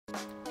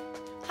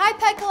Hi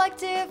Pet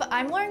Collective,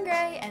 I'm Loren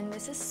Gray and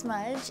this is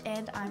Smudge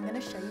and I'm gonna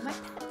show you my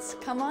pets.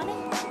 Come on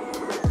in.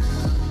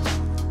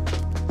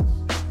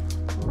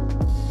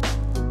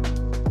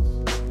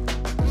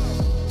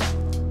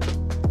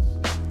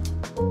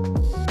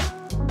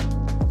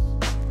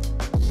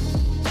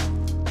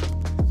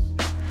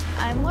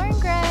 I'm Loren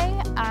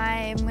Gray.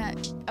 I'm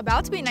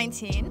about to be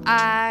 19.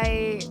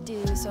 I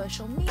do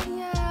social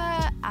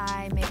media,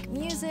 I make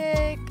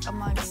music,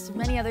 amongst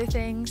many other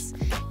things,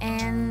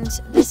 and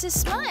this is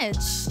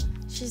Smudge.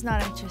 She's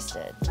not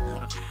interested.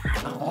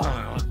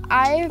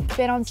 I've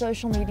been on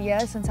social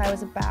media since I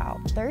was about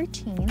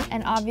 13,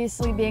 and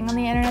obviously being on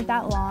the internet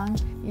that long,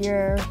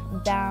 you're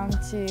bound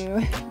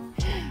to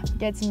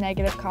get some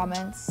negative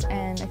comments,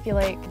 and I feel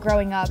like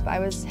growing up I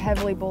was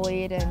heavily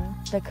bullied, and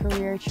the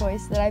career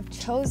choice that I've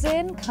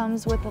chosen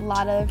comes with a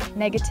lot of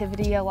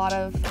negativity, a lot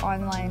of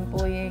online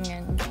bullying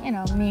and, you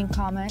know, mean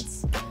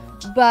comments.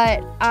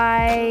 But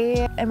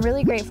I am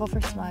really grateful for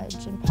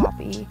Smudge and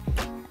Poppy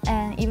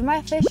and even my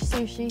fish,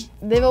 Sushi.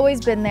 They've always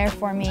been there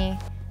for me,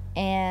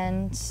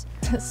 and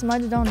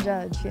Smudge don't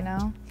judge, you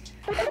know?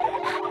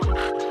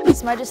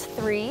 Smudge is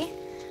 3.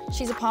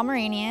 She's a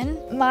Pomeranian.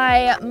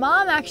 My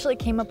mom actually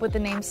came up with the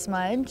name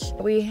Smudge.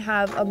 We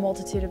have a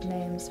multitude of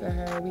names for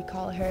her. We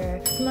call her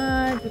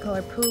Smudge, we call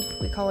her Poop,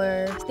 we call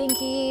her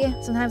Stinky.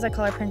 Sometimes I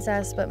call her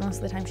Princess, but most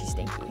of the time she's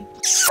Stinky.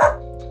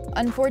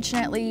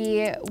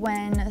 Unfortunately,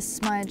 when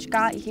Smudge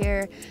got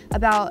here,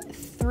 about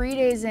 3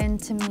 days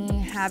into me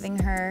having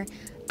her,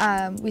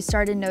 we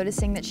started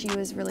noticing that she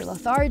was really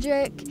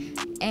lethargic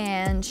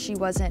and she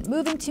wasn't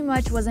moving too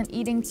much, wasn't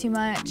eating too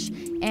much.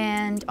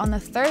 And on the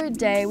 3rd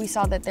day, we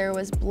saw that there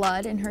was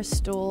blood in her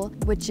stool,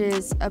 which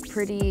is a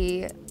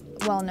pretty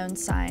well-known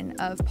sign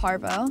of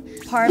parvo.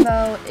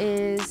 Parvo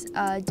is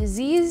a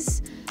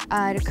disease.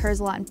 It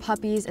occurs a lot in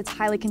puppies. It's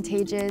highly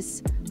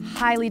contagious,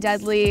 highly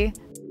deadly.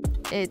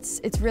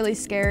 It's really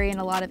scary, and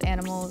a lot of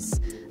animals,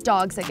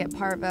 dogs that get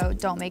parvo,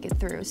 don't make it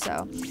through.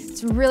 So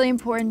it's really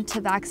important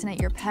to vaccinate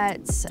your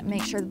pets,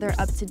 make sure that they're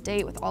up to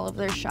date with all of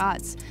their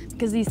shots,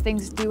 because these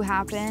things do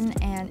happen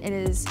and it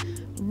is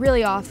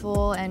really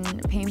awful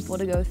and painful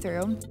to go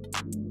through.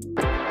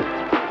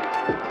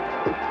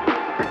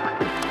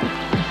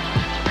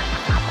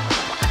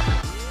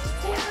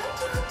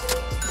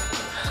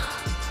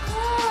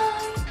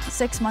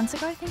 Six months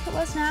ago, I think it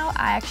was now,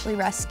 I actually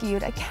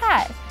rescued a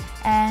cat.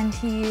 And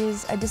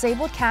he's a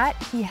disabled cat.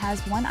 He has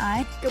one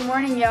eye. Good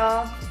morning,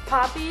 y'all.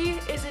 Poppy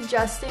is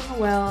adjusting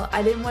well.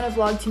 I didn't want to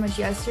vlog too much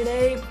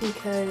yesterday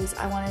because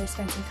I wanted to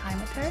spend some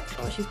time with her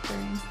while she's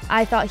purring.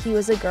 I thought he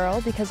was a girl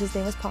because his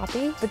name was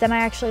Poppy, but then I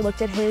actually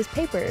looked at his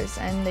papers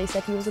and they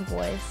said he was a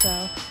boy,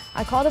 so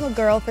I called him a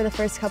girl for the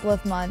first couple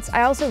of months.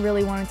 I also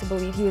really wanted to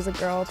believe he was a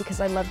girl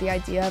because I love the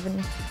idea of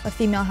a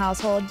female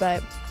household,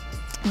 but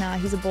nah,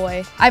 he's a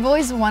boy. I've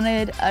always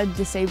wanted a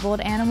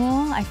disabled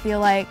animal. I feel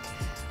like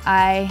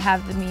I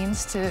have the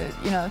means to,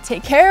 you know,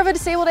 take care of a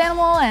disabled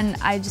animal, and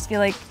I just feel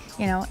like,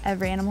 you know,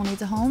 every animal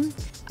needs a home.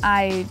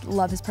 I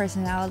love his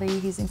personality,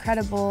 he's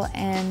incredible,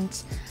 and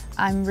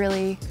I'm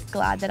really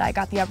glad that I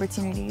got the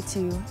opportunity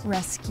to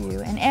rescue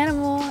an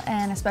animal,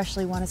 and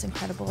especially one as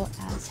incredible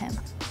as him.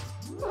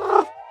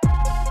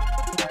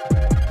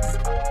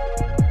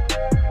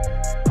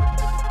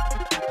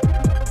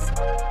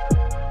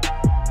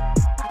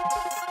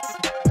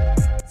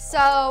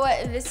 So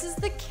this is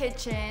the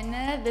kitchen.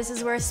 This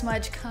is where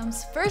Smudge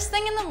comes first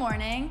thing in the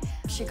morning.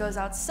 She goes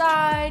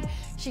outside,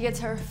 she gets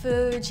her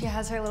food, she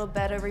has her little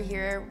bed over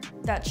here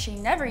that she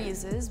never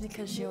uses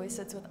because she always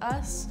sits with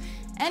us.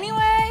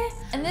 Anyway,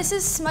 and this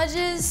is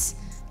Smudge's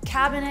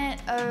cabinet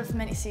of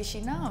many, see,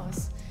 she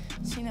knows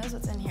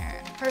what's in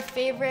here. Her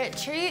favorite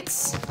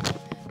treats,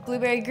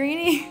 blueberry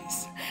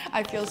greenies.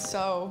 I feel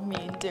so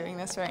mean doing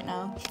this right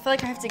now. I feel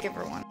like I have to give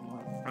her one.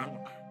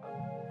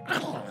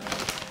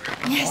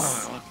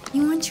 Yes,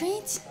 you want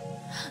treats?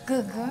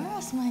 Good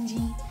girl,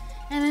 Smudgy.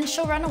 And then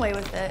she'll run away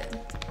with it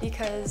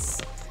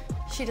because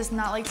she does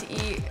not like to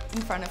eat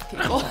in front of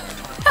people.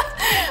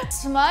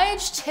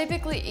 Smudge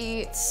typically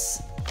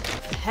eats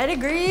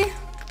pedigree,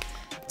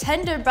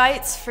 tender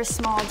bites for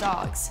small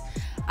dogs.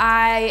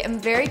 I am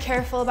very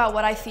careful about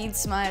what I feed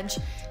Smudge.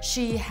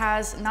 She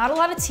has not a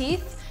lot of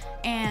teeth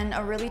and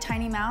a really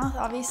tiny mouth,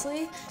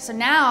 obviously. So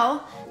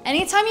now,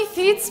 anytime you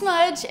feed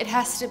Smudge, it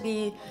has to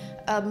be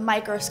a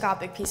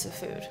microscopic piece of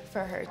food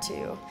for her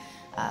to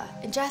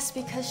ingest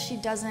because she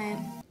doesn't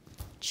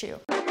chew.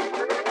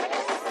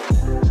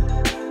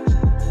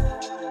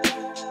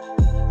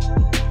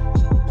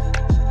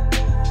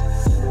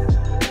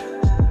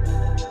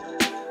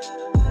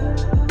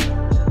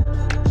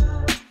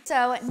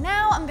 So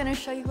now I'm gonna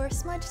show you where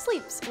Smudge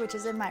sleeps, which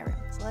is in my room.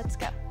 So let's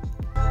go.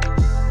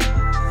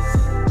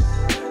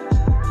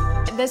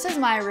 This is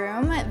my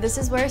room. This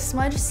is where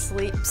Smudge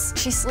sleeps.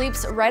 She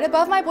sleeps right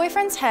above my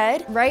boyfriend's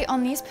head, right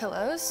on these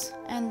pillows,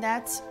 and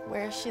that's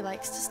where she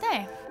likes to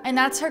stay. And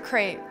that's her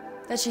crate.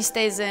 that she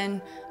stays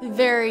in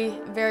very,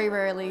 very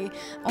rarely.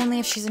 Only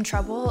if she's in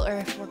trouble or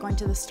if we're going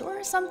to the store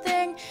or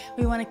something.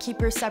 We want to keep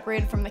her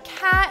separated from the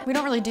cat. We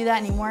don't really do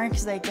that anymore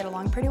because they get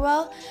along pretty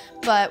well.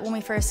 But when we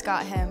first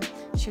got him,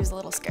 she was a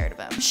little scared of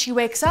him. She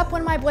wakes up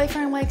when my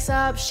boyfriend wakes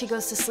up. She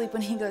goes to sleep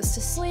when he goes to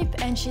sleep,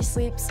 and she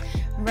sleeps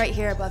right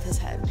here above his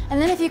head.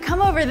 And then if you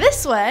come over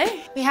this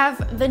way, we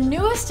have the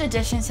newest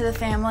addition to the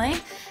family.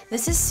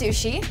 This is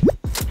Sushi.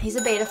 He's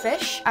a betta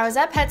fish. I was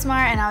at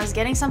PetSmart and I was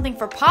getting something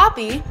for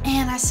Poppy,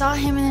 and I saw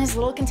him in his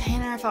little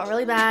container. I felt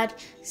really bad.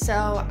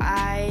 So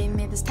I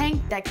made this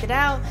tank, decked it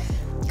out,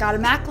 got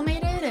him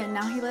acclimated, and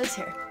now he lives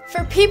here.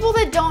 For people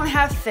that don't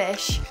have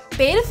fish,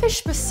 betta fish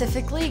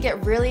specifically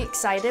get really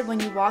excited when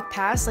you walk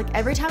past. Like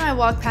every time I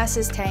walk past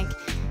his tank,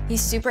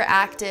 he's super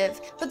active,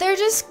 but they're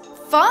just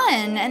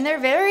fun and they're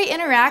very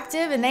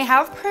interactive and they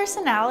have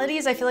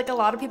personalities. I feel like a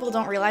lot of people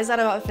don't realize that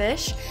about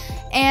fish.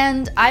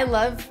 And I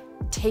love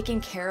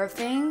taking care of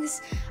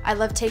things. I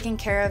love taking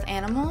care of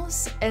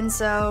animals. And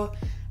so,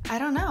 I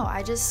don't know,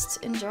 I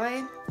just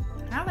enjoy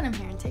having him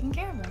here and taking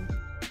care of him.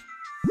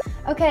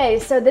 Okay,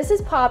 so this is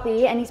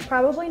Poppy, and he's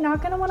probably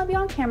not gonna wanna be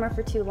on camera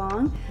for too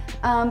long,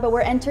 but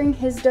we're entering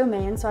his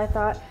domain, so I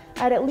thought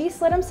I'd at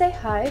least let him say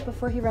hi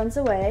before he runs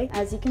away.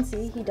 As you can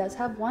see, he does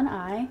have one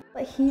eye,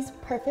 but he's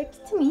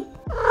perfect to me.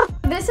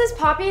 This is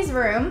Poppy's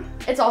room.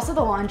 It's also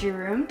the laundry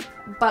room,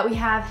 but we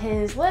have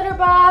his litter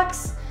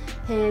box,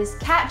 his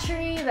cat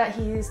tree that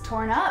he's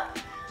torn up,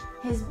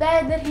 his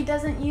bed that he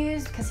doesn't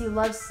use because he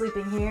loves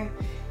sleeping here,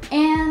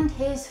 and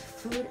his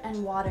food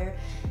and water.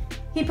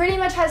 He pretty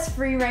much has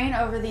free reign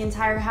over the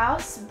entire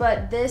house,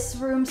 but this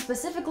room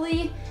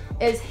specifically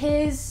is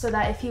his so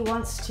that if he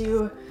wants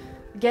to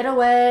get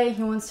away,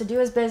 he wants to do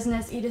his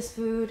business, eat his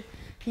food,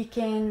 he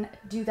can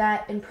do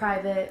that in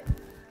private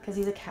because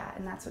he's a cat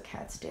and that's what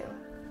cats do.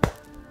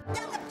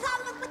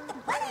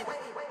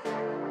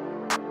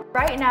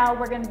 Right now,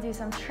 we're gonna do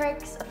some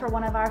tricks for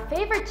one of our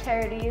favorite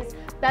charities,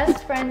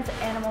 Best Friends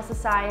Animal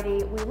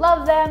Society. We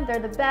love them, they're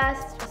the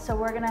best, so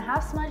we're gonna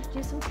have Smudge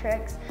do some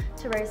tricks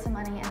to raise some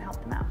money and help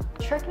them out.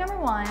 Trick number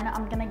one,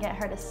 I'm gonna get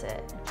her to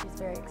sit, and she's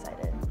very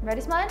excited.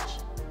 Ready,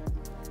 Smudge?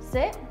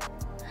 Sit.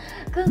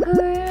 Good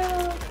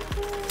girl.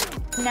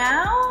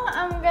 Now,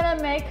 I'm gonna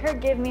make her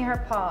give me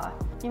her paw.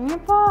 Give me your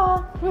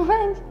paw.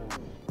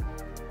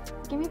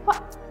 Give me your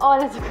paw. Oh,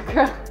 that's a good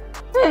girl.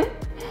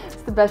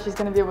 It's the best she's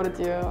gonna be able to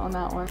do on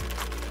that one.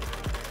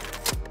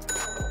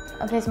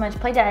 Okay, Smudge,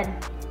 play dead.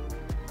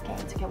 Okay,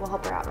 it's okay, we'll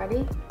help her out.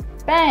 Ready?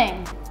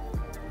 Bang!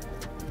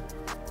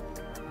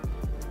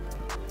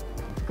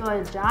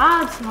 Good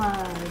job,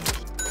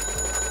 Smudge.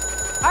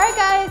 All right,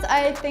 guys,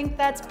 I think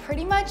that's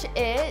pretty much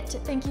it.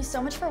 Thank you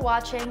so much for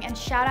watching, and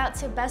shout out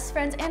to Best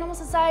Friends Animal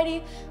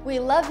Society. We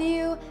love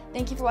you.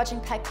 Thank you for watching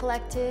Pet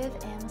Collective,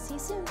 and we'll see you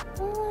soon.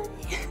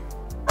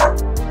 Bye.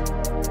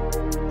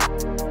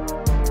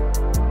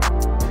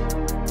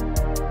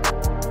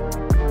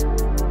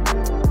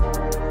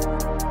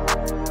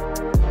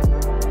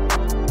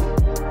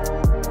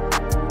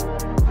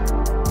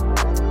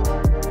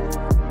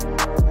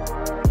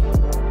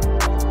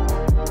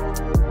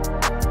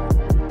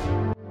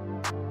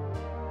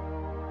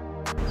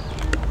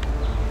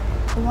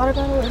 The water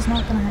bottle is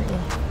not gonna hurt you.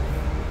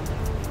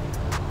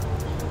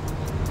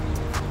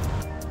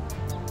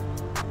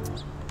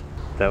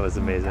 That was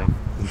amazing.